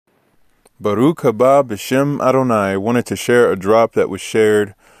Baruch haba b'shem Adonai. I wanted to share a drop that was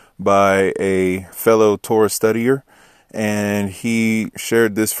shared by a fellow Torah studier, and he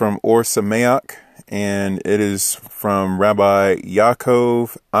shared this from Or Sameach, and it is from Rabbi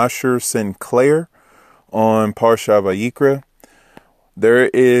Yaakov Asher Sinclair on Parsha Vayikra. There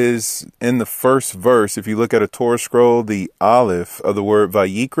is, in the first verse, if you look at a Torah scroll, the aleph of the word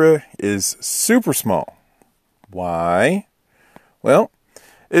Vayikra is super small. Why? Well,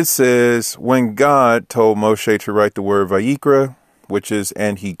 it says, when God told Moshe to write the word Vayikra, which is,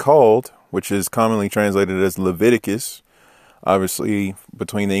 and he called, which is commonly translated as Leviticus. Obviously,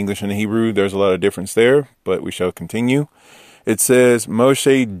 between the English and the Hebrew, there's a lot of difference there, but we shall continue. It says,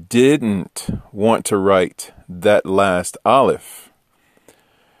 Moshe didn't want to write that last aleph.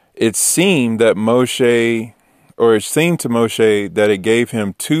 It seemed to Moshe that it gave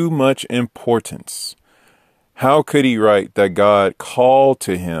him too much importance. How could he write that God called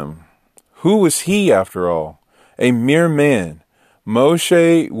to him? Who was he, after all? A mere man.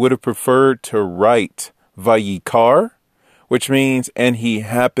 Moshe would have preferred to write Vayikar, which means, and he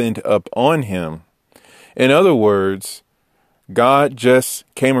happened up on him. In other words, God just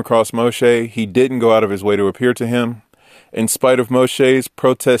came across Moshe. He didn't go out of his way to appear to him. In spite of Moshe's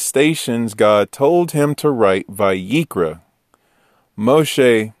protestations, God told him to write Vayikra.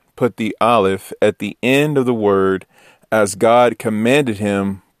 Moshe put the aleph at the end of the word as God commanded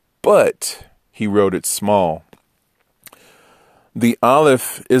him, but he wrote it small. The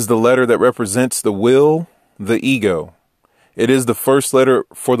aleph is the letter that represents the will, the ego. It is the first letter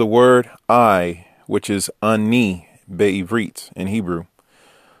for the word I, which is ani be'ivrit in Hebrew.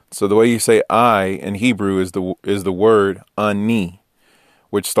 So the way you say I in Hebrew is the word ani,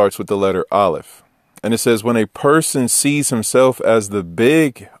 which starts with the letter aleph. And it says, when a person sees himself as the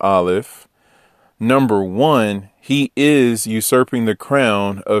big aleph, number one, he is usurping the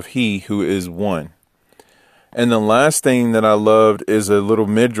crown of he who is one. And the last thing that I loved is a little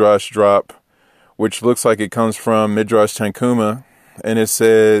midrash drop, which looks like it comes from Midrash Tanchuma. And it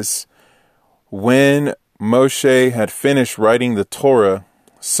says, when Moshe had finished writing the Torah,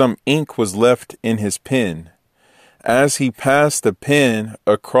 some ink was left in his pen. As he passed the pen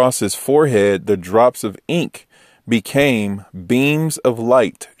across his forehead, the drops of ink became beams of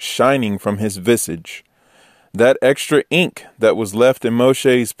light shining from his visage. That extra ink that was left in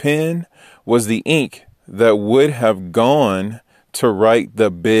Moshe's pen was the ink that would have gone to write the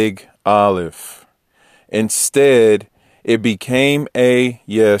big aleph. Instead, it became a,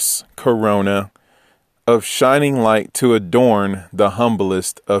 corona, of shining light to adorn the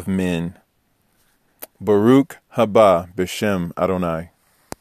humblest of men. Baruch haba b'shem Adonai.